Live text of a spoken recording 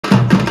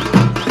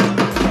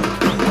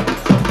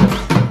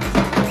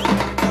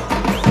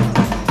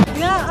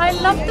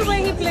loved the way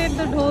he played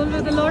the dhol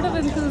with a lot of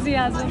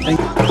enthusiasm.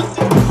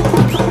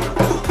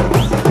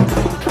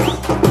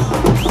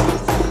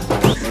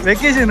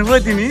 Vacation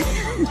ಹೋಗ್ತೀನಿ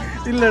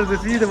ಇಲ್ಲದ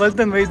ಸೀದಾ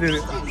ಬಲ್ತನ್ ಬೈದರು.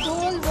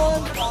 Dhol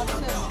was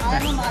awesome. I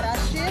am a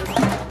Maharashtrian.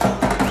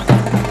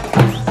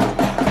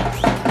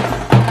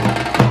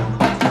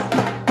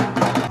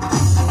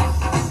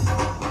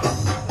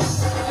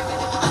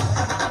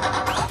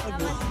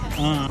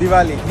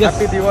 Diwali. Yes.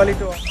 Happy Diwali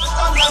to all.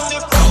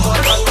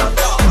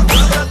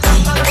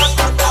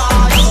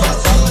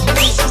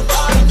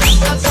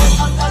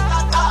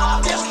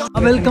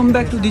 Welcome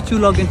back to the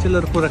TULU and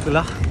chiller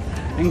Purakula.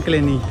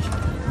 Enkleni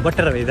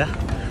butter avida.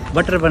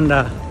 Butter banda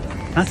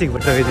Nasik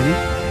butter avidini.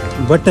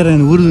 Butter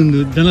and urundu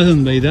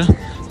janadundu baida.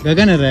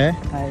 Gaganare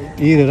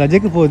ee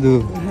rajake podu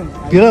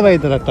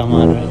tiravaidara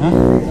tamara.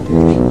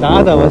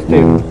 Dada avasthe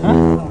ha.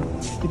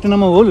 Itu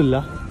nama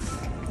olulla.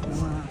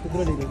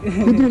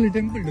 Kudroli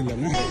temple illa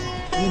na.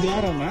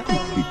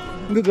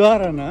 Indu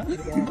dwarana.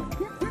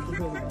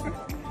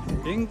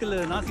 Enkle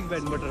Nasik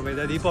bed butter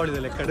baida Deepavali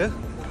da lekkadu.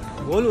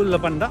 Olulla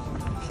panda.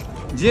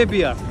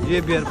 JBR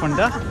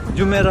Panda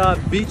Jumeirah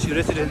Beach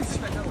Residence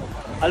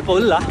Alpa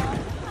ulla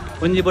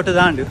onji botta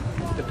daandu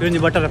onji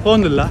botta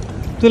pondulla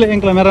tule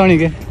enkla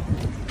meravaniಗೆ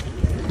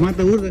ಮಾತ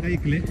ಊರದ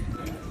ಕೈಕ್ಲೆ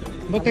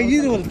ಬಕ್ಕ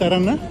ಈರು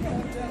ವಲ್ತಾರನ್ನ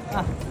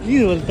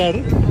ಈರು ವಲ್ತಾರು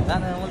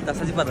ನಾನು ವಲ್ತಾ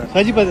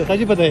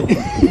ಸಜಿಪದ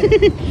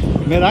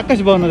ಮೇರ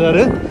ಆಕಾಶ್ ಭವನದಾರ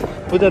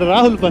ಉದರ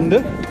ರಾಹುಲ್ ಬಂದು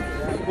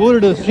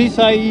ಊರುಡು ಶ್ರೀ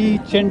ಸಾಯಿ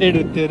ಚೆಂಡೆಡ್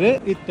ಇರ್ತಾರೆ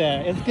ಇತ್ತ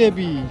SKB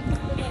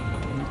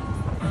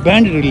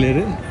band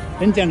ಇರ್ಲೇರು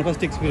ಎಂಚಾಂಡ್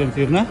first experience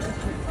Erna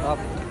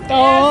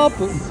Top.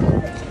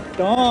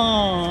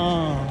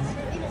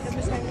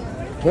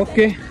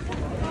 Okay.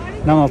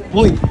 Nama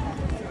poi.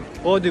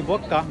 Di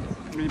bocca.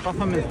 Mi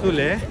performance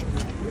tule.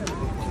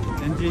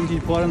 Enji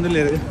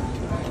porandule.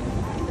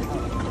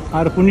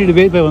 Ar punni de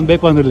be on be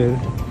pandule.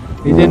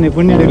 Ijenne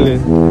punni adile.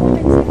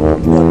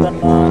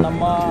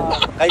 ನಮ್ಮ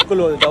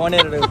ಕೈಕುಲು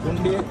ದವಣೆರಡು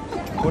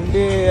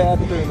ಗುಂಡಿ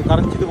ಅದು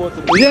ಕರಂಚಿದು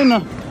ಹೋಗ್ತದೆ ಇದೇನ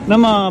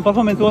ನಮ್ಮ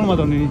ಪರ್ಫಾರ್ಮೆನ್ಸ್ ಓನ್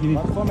ಮಾತಾಡು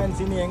ಪರ್ಫಾರ್ಮೆನ್ಸ್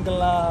ಇನ್ನು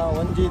ಎಂಕಲ್ನ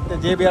ಒಂಜಿ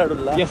JBR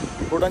ಉಲ್ಲ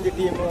ಬುಡೊಂಜಿ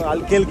ಟೀಮ್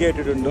ಅಲ್ಕೇಲ್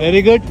ಗೇಟೆಡ್ ಉಂಡು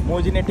very good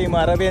ಮೂಜಿನೆ team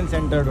Arabian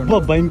centred ಉಂಡು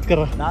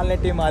ಭಯಂಕರ ನಾಲ್ನೇ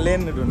ಟೀಮ್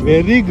ಅಲೇನ್ ಉಂಡು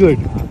ವೆರಿ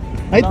ಗುಡ್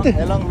ಆಯ್ತು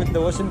along with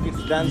the ocean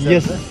kids dance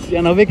yes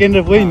ನಾನು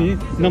ಅವೇಕೇಂದ್ರ ಹೋಯ್ನಿ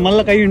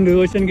ನಮ್ಮಲ್ಲ ಕೈ ಉಂಡು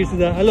ಓಷನ್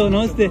ಕಿಡ್ಸ್ ಹಲೋ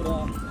ನಮಸ್ತೆ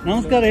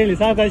ನಮಸ್ಕಾರ ಹೇಳಿ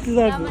ಸಾಕು ಅಷ್ಟು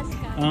ಸಾಕು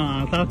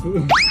ಸಾಕು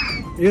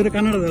ಇವರು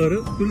ಕನ್ನಡದವರು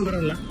ತುಳು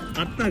ಬರಲ್ಲ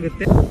ಅರ್ಥ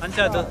ಆಗುತ್ತೆ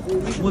ಅಂಚಾದು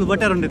ಮೂರು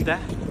ಬಟರ್ ಉಂಡಿತ್ತೆ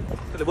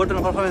ಬೋಟನ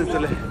ಪರ್ಫಾರ್ಮೆನ್ಸ್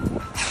ಅಲ್ಲಿ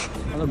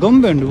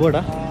ಗೊಂಬೆ ಉಂಡು ಬೋಡ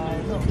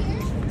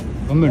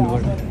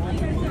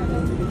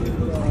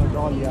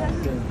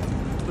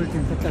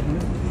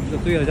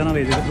ಫುಲ್ ಜನ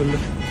ಇದೆ ಫುಲ್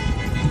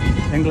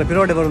ಎಂಗ್ಲ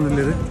ಪಿರೋಡೆ ಬರೋದಿಲ್ಲ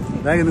ಇದು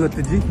ಬ್ಯಾಗಿನ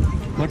ಗೊತ್ತಿಜ್ಜಿ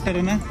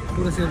ಬೊಟ್ಟರನ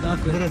ಪೂರ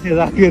ಸೇದ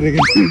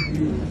ಹಾಕಿರಿಗೆ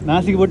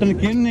ನಾಸಿಗೆ ಬೊಟ್ಟನ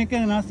ಕೆಣ್ಣಕ್ಕೆ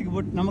ನಾಸಿಗೆ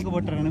ಬೊಟ್ಟು ನಮಗೆ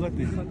ಬೊಟ್ಟರನ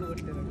ಗೊತ್ತಿಜ್ಜಿ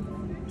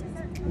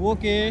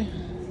ಓಕೆ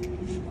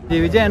ಈ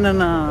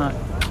ವಿಜಯಣ್ಣನ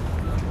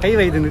ಕೈ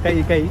ಒಯ್ದು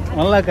ಕೈ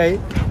ಮಲ್ಲ ಕೈ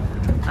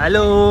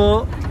ಹಲೋ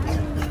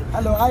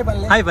ಹಾಯ್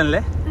ಬನ್ಲೆ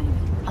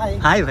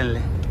ಹಾಯ್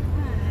ಬನ್ಲೆ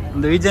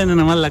ಒಂದು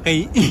ವಿಜಯಣ್ಣನ ಮಲ್ಲ ಕೈ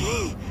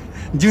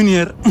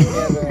ಜೂನಿಯರ್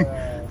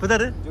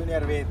ಪುದರ್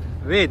ಜೂನಿಯರ್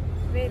ವೇದ್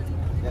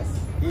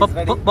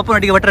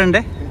ಪಪ್ಪನೊಟ್ಟಿಗೆ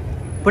ಬಟ್ರಂಡೆ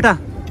ಪುಟ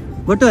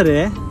ಬಟ್ಟುವರೆ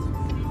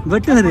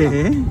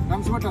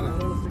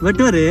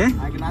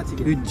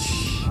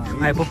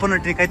ಆಯ್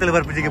ಪಪ್ಪನೊಟ್ಟಿಗೆ ಕೈತಲ್ಲಿ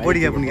ಬರ್ಪಿಜಿಗೆ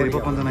ಬೋಡಿಗೆ ಹಾಕೊಂಡಿಗೆ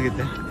ಪಪ್ಪ ಅಂತ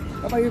ನಾಗಿದ್ದೆ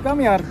you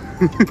come here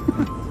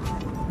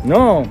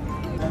no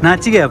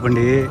ನಾಚಿಗೆ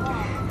ಹಾಕೊಂಡಿ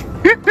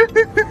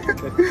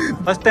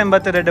ಫಸ್ಟ್ ಟೈಮ್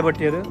ಬರ್ತಾರೆ ರೆಡ್ಡೆ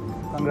ಬಟ್ಟಿಯರು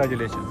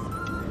ಕಂಗ್ರಾಚುಲೇಷನ್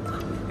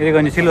ಈಗ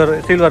ಒಂದು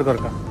ಸಿಲ್ವರ್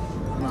ಕೊರ್ಕ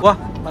ವಾ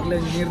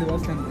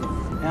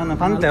ನಾನು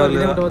ಪಂತೆ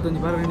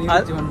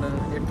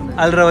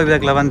ಅಲ್ರ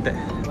ಹೋಗ್ಬೇಕಲ್ಲ ಬಂತೆ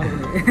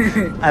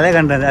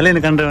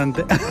ಅಲ್ಲೇನು ಕಂಡ್ರೆ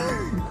ಬಂತೆ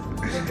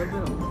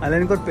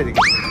ಅಲ್ಲೇನು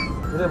ಕೊಡ್ಪೇರಿಗೆ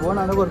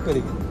ಬೋನಾಡ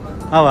ಕೊಡ್ಪೇರಿಗೆ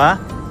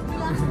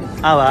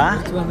ಅವಾ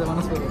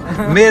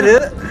ಮೇರು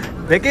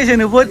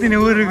ವೆಕೇಶನ್ ಹೋಗ್ತೀನಿ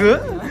ಊರಿಗೂ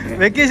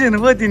ವೆಕೇಶನ್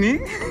ಹೋಗ್ತೀನಿ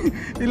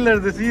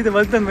ಇಲ್ಲದ ಸೀದಾ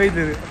ಬಲ್ತನ್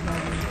ಬೈದರು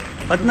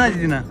 14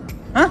 ದಿನ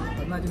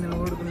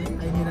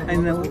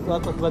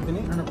ವಾಪಸ್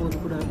ಬರ್ತೀನಿ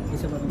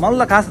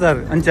ಮಲ್ಲ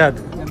ಕಾಸ್ದಾರು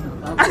ಅಂಚಾದು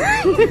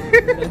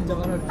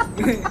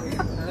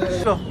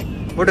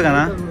ಬೊಟ್ಟುಗನ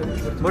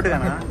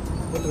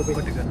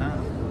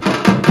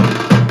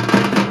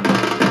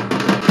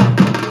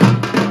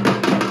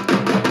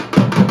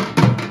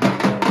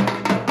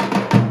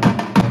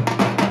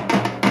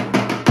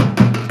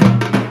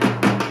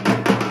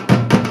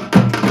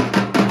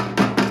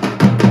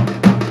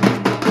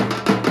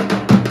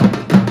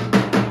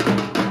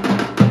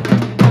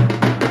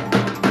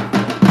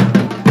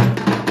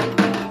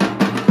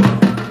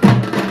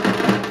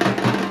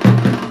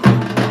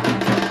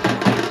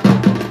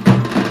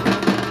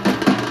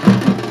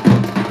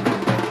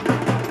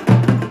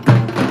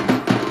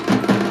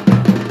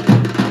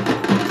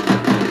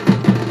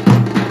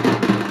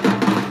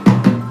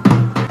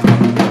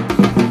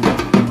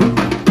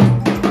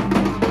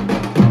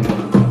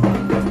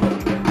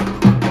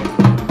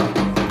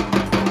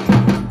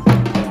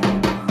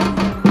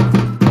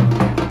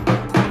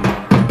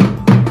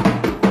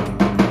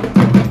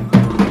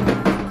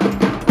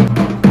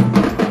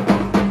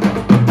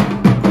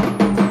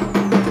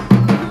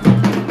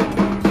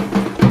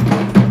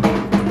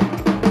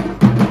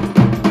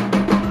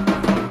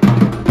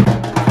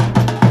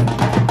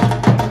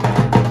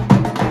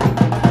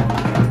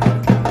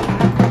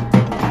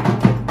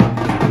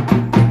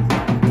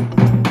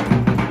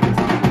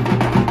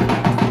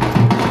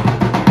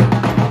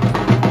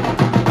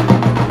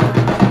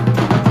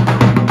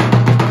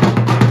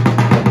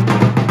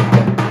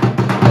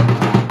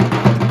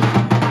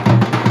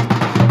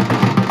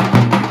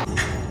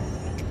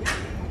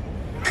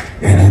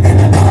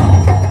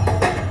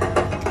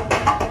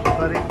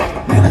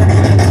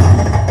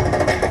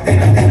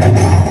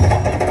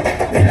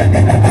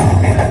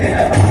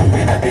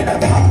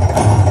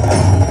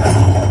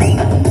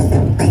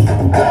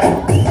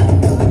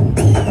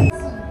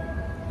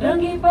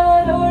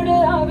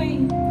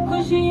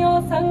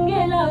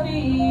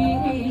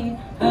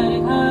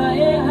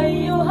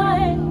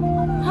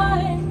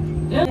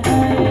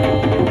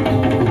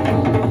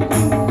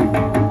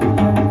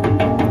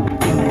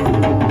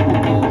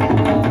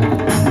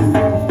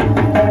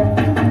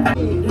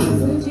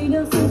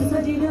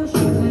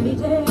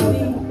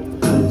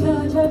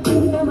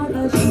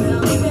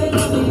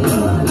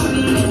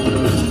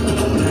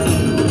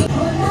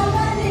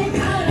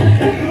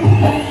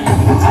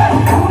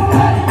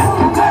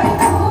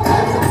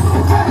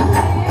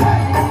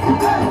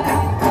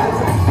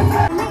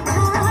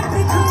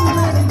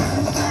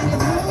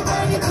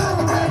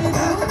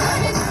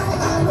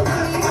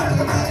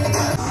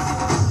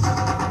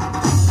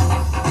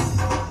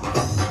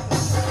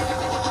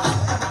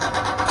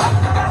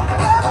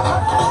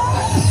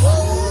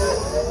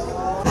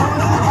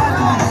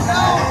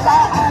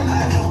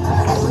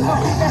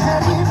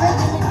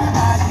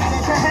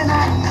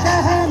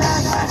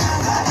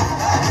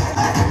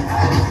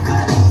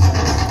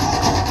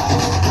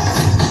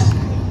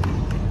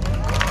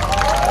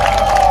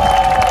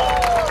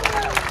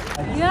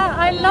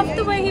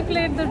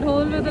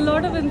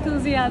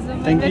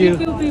Thank Very you.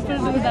 few people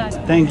do that.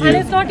 Thank you. And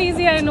it's not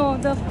easy, I know.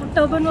 The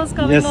turban was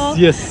coming Yes, off.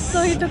 yes. So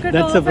he took it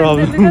That's off a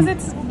problem. and then, because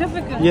it's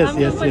difficult. Yes,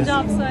 I'm yes, from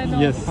Punjab, yes. so I know.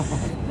 Yes.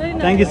 Very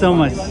nice. Thank you so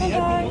much.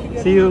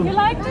 Bye-bye. See you. You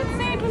liked it?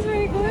 Say it was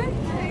very good.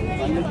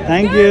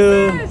 Thank Yes, you.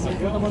 yes.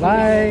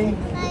 Bye.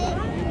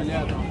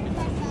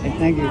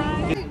 Thank you.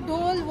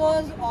 Dole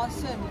was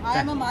awesome. I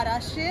am a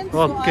Maharashtrian,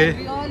 Okay. so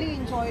I really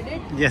enjoyed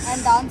it. Yes.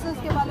 And dancers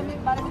के बारे में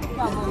तो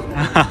क्या बोलूं?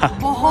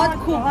 बहुत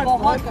खूब,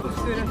 बहुत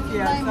खूबसूरत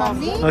किया। My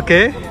mummy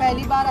Okay.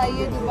 पहली बार आई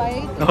है दुबई,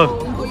 तो Oh.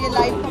 उनको ये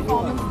लाइव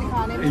परफॉर्मेंस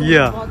दिखाने में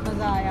Yeah. बहुत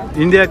मजा आया।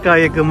 इंडिया का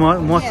एक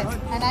most Yes.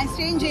 And I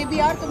stay in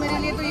JBR, तो मेरे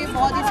लिए तो ये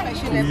बहुत ही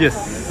स्पेशल है। Yes.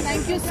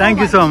 Thank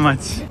you so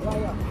much.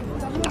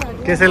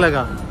 कैसे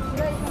लगा?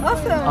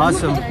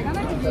 Awesome.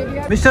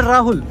 Mr.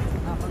 Rahul,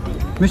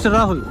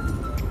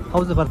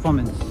 how's the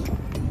performance?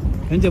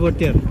 ಎಂಜ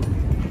ಬಟ್ಟಿಯಾರು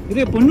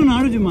ಇದೇ ಪೊಣ್ಣು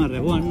ನಾಡುಜಿ ಮಾರ್ರೆ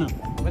ಓ ಅಣ್ಣ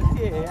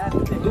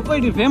ದುಬೈ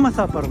ಫೇಮಸ್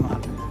ಆಪರ್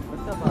ಮಾರ್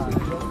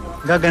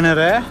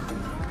ಗಗನರೇ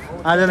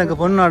ಅದನಕ್ಕೆ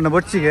ಪೊಣ್ಣು ನಾಡಿನ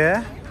ಬೊಚ್ಚಿಗೆ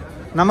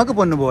ನಮക്ക്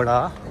പൊണ്ണു പോടാ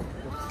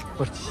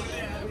ಬೊಚ್ಚಿ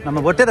ನಮ್ಮ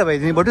ಬೊಟ್ಟೆರ ಬೈ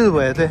ನೀ ಬೊಟ್ಟಿದು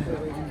പോയത്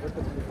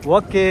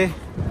ಓಕೆ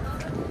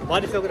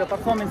ಬಾರಿಸೋಗ್ರ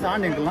ಪರ್ಫಾರ್ಮೆನ್ಸ್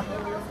ಆಂಡ್ ಎಂಕಲ್ನ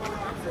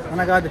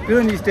ನನಗೆ ಅದು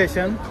puny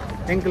station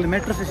ಎಂಕಲ್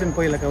metro station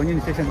ಪೋಯ್ಲಕ್ಕ ಒಂಜಿನ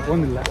station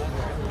ಪೋನಿಲ್ಲ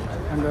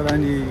ಅಂದ್ರೆ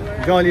ಒಂಜಿ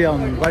ಜಾಲಿ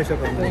ಅವನು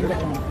ಬಾರಿಸೋಕ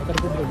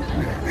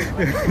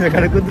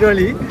ಕಡೆ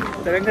ಕುದ್ರೋಳಿ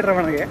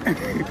ವೆಂಕಟರಮಣಗೆ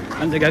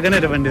ಅಂಚೆ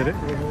ಗಗನೇರ ಬಂದಿರು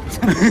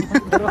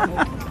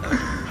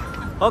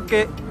ಓಕೆ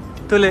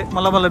ತುಲೆ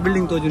ಮಲ್ಲ ಮಲ್ಲ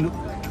ಬಿಲ್ಡಿಂಗ್ ತೋಜುನು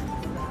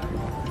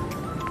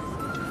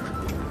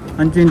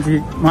ಅಂಚಿ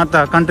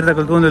ಮಾತಾ ಕಂಟ್ರಿ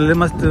ತಕಲ್ ತೋಂದಲ್ಲಿ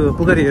ಮಸ್ತ್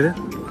ಪುಗರಿಯರು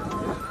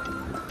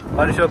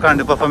ಬಾರಿಸೋಕ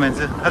ಅಂಡು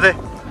ಪರ್ಫಾರ್ಮೆನ್ಸ್ ಅದೇ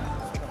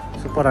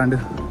ಸೂಪರ್ ಅಂಡು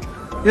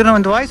ಇವ್ರ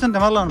ಒಂದು ವಾಯ್ಸ್ ಅಂತ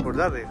ಮಲ್ಲ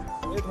ಅನ್ಕೊಡ್ದು ಅದೇ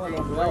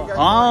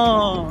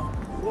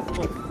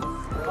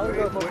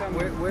Where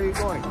are you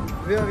going?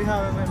 We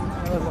have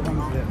another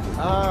performance there.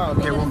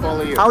 Okay, we'll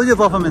follow you. How was your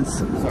performance?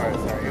 Sorry.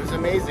 It was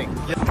amazing.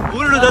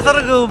 ಊರುಡು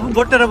ದಸರಾಗ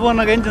ಬೊಟ್ಟೆರ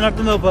ಪೋನಾಗ ಎಂಚ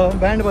ನಟ್ಟುಂದು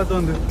ಬ್ಯಾಂಡ್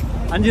ಬತ್ತೊಂದು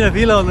ಅಂಜಿನ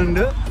ಫೀಲ್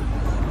ಆವೊಂದುಂಡು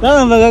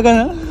ದಾದ ಗಗನ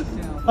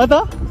ಆತ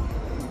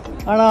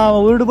ಅಣ್ಣ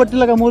ಊರುಡು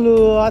ಬಟ್ಟಿಲಕ ಮೂಲು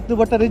ಆತು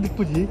ಬಟ್ಟರ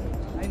ಇದ್ದಿಪ್ಪುಜಿ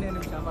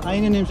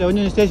 5 ನಿಮಿಷ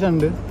ಒಂಜೊಂದು ಸ್ಟೇಷನ್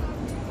ಉಂಡು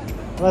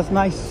ವಾಸ್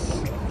ನೈಸ್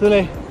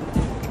ತುಲೆ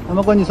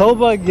ನಮಕೊಂಜಿ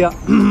ಸೌಭಾಗ್ಯ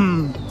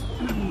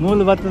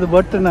ಮೂಲು ಬತ್ತದ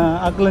ಬಟ್ಟನ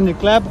ಅಕ್ಲೊಂಜಿ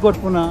ಕ್ಲಾಪ್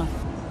ಕೊಟ್ಪುನ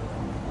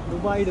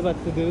ದುಬೈಡ್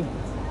ಬರ್ತದೆ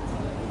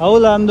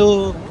ಅವಲ ಅಂದು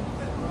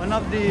one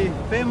of the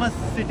famous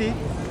city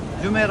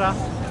ಜುಮೇರಾ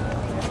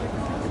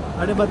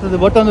ಅಡೆ ಬರ್ತದೆ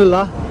ಬೊಟ್ಟೊಂದಿಲ್ಲ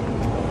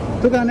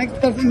ತುಕ ನೆಕ್ಸ್ಟ್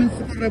ಪರ್ಫಾರ್ಮೆನ್ಸ್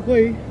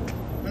ಪೋಯಿ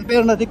ನನ್ನ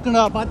ಪೇರನ್ನ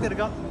ತಿಕ್ಕಂಡ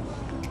ಪಾತಿರ್ಗ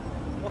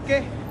ಓಕೆ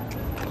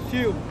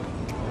ಶಿವ್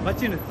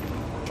ಬಚ್ಚಿನ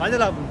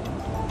ರಾಜಲಾಭ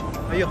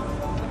ಅಯ್ಯೋ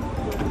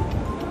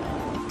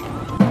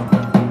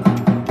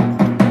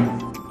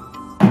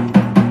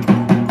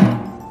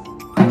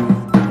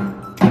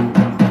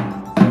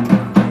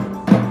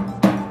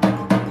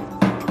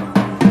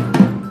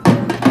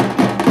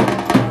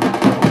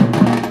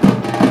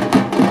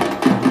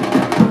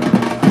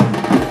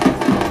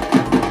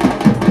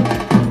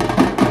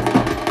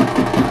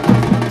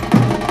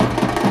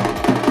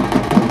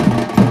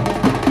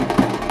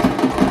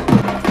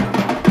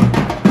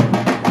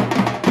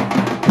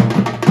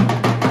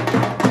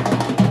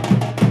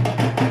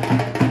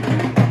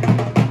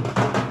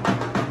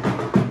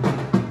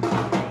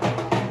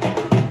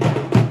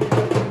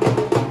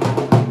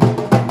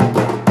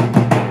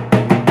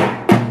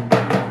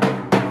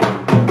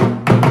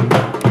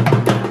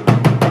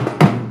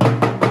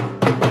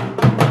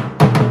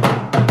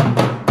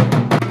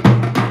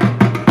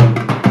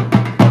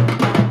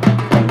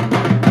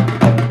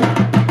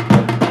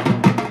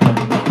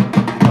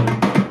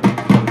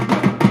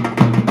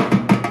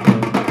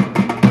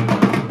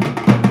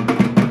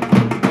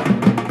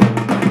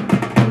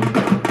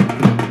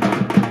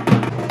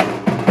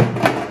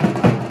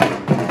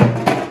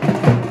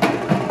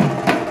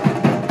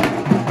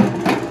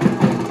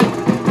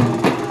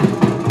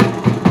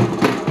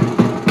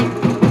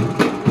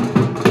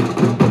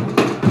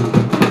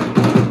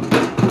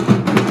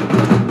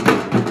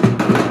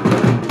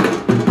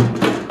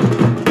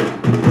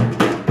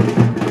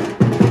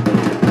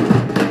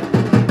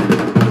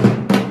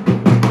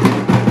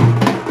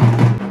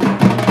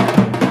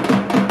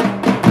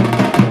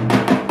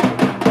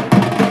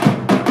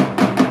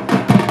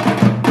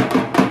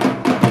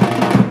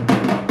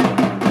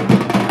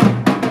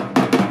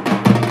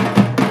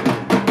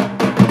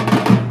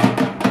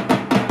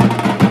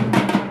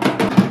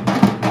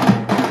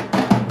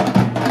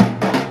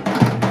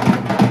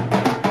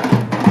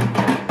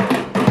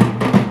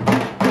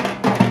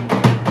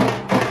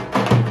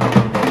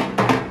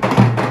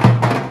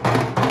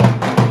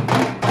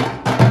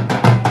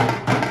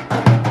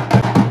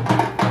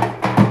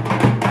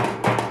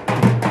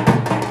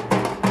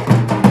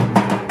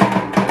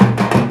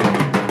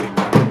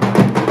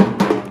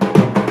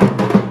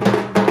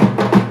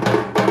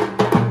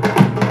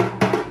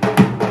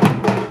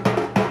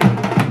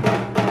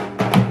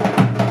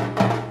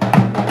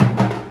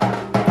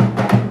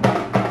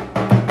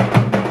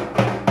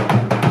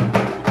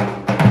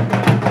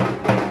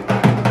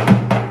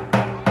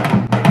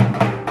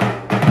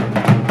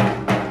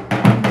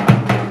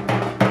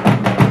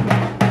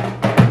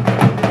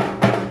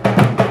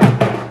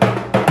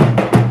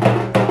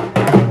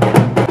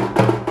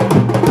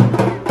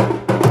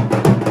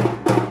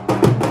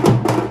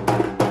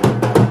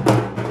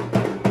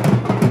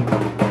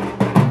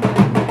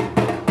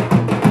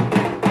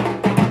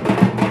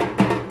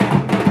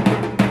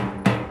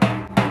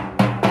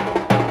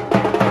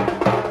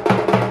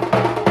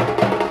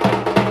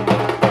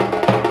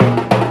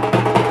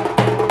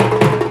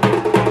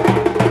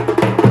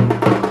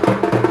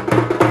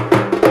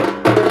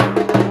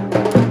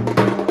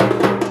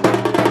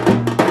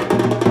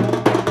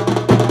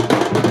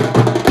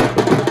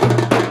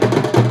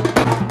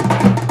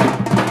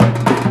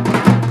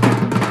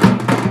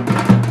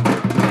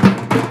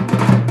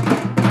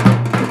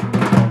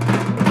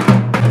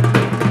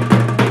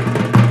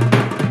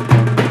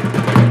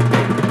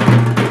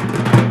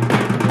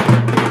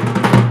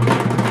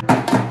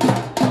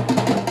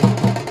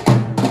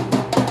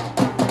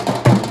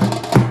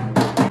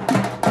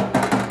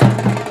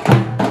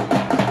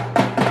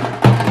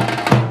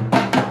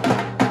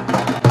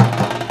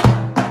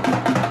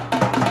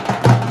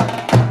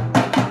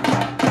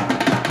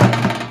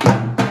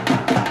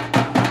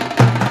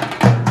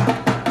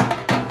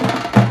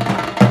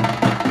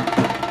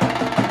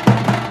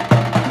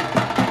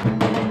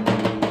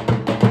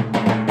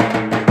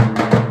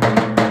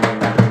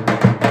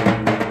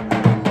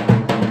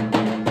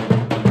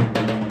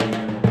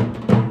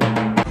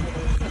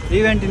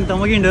ಈವೆಂಟ್ ಇಂತ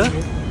ಮುಗಿಂಡು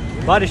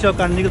ಭಾರಿ ಶೋಕ್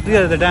ಅಂಡ್ ನಿಮಗೆ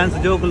ತಿಳಿಯದೆ ಡ್ಯಾನ್ಸ್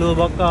ಜೋಕುಲು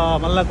ಬೊಕ್ಕ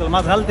ಮಲ್ಲಕ್ಕಲು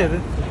ಮಾತ್ರ ಕಲ್ತೇದು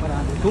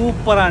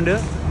ಸೂಪರ್ ಅಂಡ್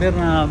ಬೇರೆ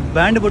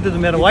ಬ್ಯಾಂಡ್ ಬಿಟ್ಟಿದ್ದು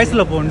ಮೇರೆ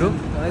ವಾಯ್ಸ್ಲ ಪೋಂಡು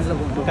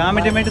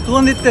ಕಾಮಿಡಿ ಮೆಂಟ್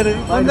ತೂಂದಿತ್ತೇರು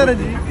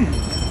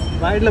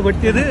ಬಾಯ್ಡ್ಲ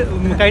ಬಟ್ಟಿಯದು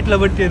ಕೈಟ್ಲ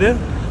ಬಟ್ಟಿಯದು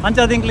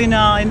ಅಂಚಾದ ಇಂಕ್ಲಿನ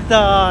ಇಂಥ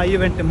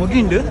ಈವೆಂಟ್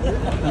ಮುಗಿಂಡು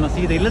ನಾನು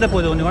ಸೀದಾ ಇಲ್ಲದೆ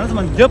ಪೋದೆ ಒಂದು ಮನಸ್ಸು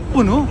ಮಂದಿ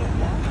ಜಪ್ಪುನು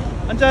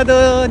ಅಂಚಾದ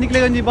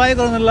ನಿಕ್ಲಿಗೆ ಒಂಜಿ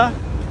ಬಾಯಿಗಳನ್ನೆಲ್ಲ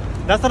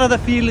ದಸರಾದ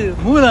ಫೀಲ್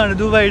ಮೂಲ ಅಂಡು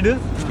ದುಬೈಡು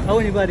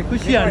ಅವನಿ ಬಾರಿ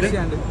ಖುಷಿ ಅಂಡು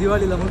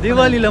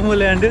ದಿವಾಲಿಲ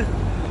ಮೂಲೆ ಅಂಡು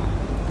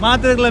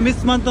ಮಾತ್ರ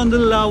ಮಿಸ್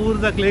ಮಂತೊಂದುಲ್ಲ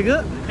ಊರ್ದಕ್ಲಿಗೆ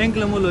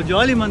ಎಂಕ್ಲ ಮೂಲ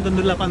ಜಾಲಿ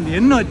ಮಂತೊಂದುಲ್ಲ ಪಂದು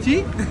ಎನ್ನು ಹಚ್ಚಿ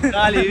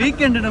ಖಾಲಿ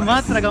ವೀಕೆಂಡ್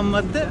ಮಾತ್ರ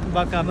ಗಮ್ಮತ್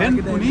ಬಾಕ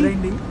ಬೆನ್ಪುನಿ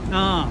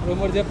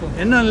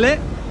ಎನ್ನೊಲ್ಲೇ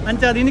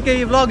ಅಂಚಾದ ಇನ್ಕೆ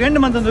ಈ vlog end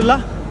ಮಂತೊಂದುಲ್ಲ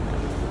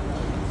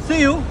C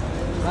you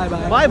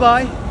bye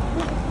bye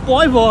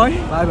bye bye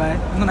bye bye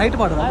night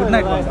ಮಾಡುವ ಗುಡ್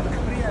ನೈಟ್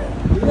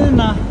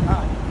ಇದೇನಾ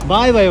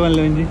ಬಾಯ್ ಬಾಯ್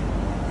ಒಳ್ಳೆ ಒಂಜಿ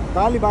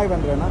ಖಾಲಿ ಬಾಯ್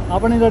ಬಂದ್ರೇನಾ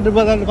ಅಪ್ಪನ ದೊಡ್ಡ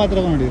ಬದಲು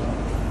ಪಾತ್ರ ನೋಡಿ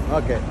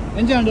ಓಕೆ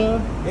ಎಂಜಾಂಡು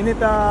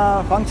ಇನ್ನಿತ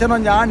ಫಂಕ್ಷನ್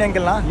ಒಂಜಿ ಆಂಡ್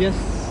ಎಂಕಲ್ನ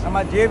ಎಸ್ ನಮ್ಮ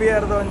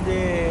JBRದು ಒಂಜಿ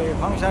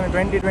function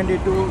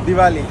 2022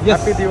 Diwali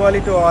happy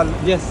Diwali to all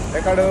S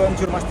ಯಾಕಡೆ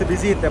ಒಂಚೂರು ಮಸ್ತ್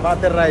ಬಿಸಿ ಇತ್ತೆ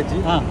ಪಾತೆರ್ ರಾಯ್ಜಿ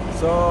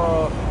so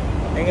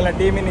ಎಂಗಿನ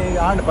ಟೀಮಿನ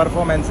and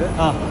performance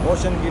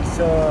ocean kids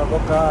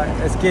ಬೊಕ್ಕ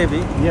SKB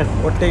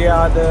ಒಟ್ಟಿಗೆ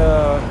ಆದ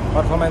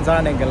performance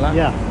and ಎಂಕಲ್ನ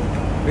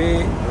V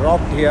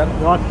ರಾಕ್ಡ್ here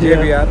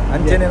JBR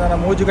ಅಂಚೆನೆ ನನ್ನ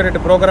ಮೂಜುಗರೆಟ್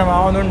ಪ್ರೋಗ್ರಾಮ್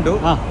ಆವನುಂಡು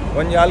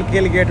ಒಂಜಿ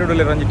ಅಲ್ಕೇಲ್ ಗೇಟ್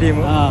ಉಡುಲೇರು ಒಂಜಿ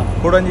team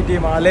ಕೂಡೊಂಜಿ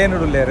team ಅಲೇನ್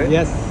ಉಡುಲೇರು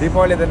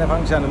Deepavali ದನೆ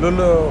function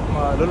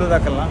Lulu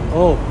ದಾಕಲ್ನ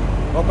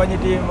ಒಂಜಿ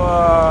team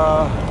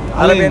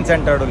Arabian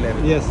centre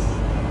ಉಡುಲೇರು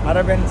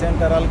Arabian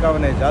centre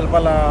ಅಲ್ಕವನೇಜ್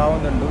ಅಲ್ಪಲ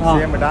ಆವೊಂದುಂಡು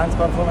ಸೇಮ್ ಡಾನ್ಸ್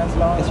ಪರ್ಫಾರ್ಮೆನ್ಸ್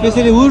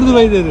ಎಸ್ಪೆಷಲಿ ಊರ್ದು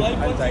ಬೈದದು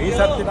ಅಂಚ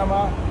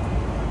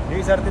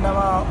ಈ ಸರ್ತಿ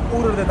ನಮ್ಮ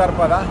ಊರುದ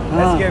ತರ್ಪದ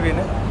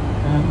SKBನ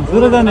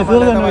ಸೂರದಾನೆ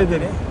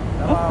ಬೈದರಿ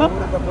ನಮ್ಮ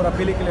ಊರದ ಪೂರ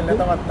ಪಿಲಿಕಿಲೆಲ್ಲ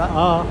ತಮತ್ತ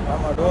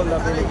ನಮ್ಮ ಡೋಲ್ದ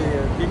ಪಿಲಿಕಿ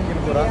ಕಿಂಗಿನ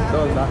ಪೂರ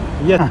ಡೋಲ್ದ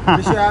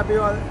wish happy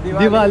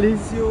Diwali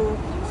C you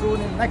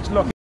soon in next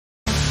location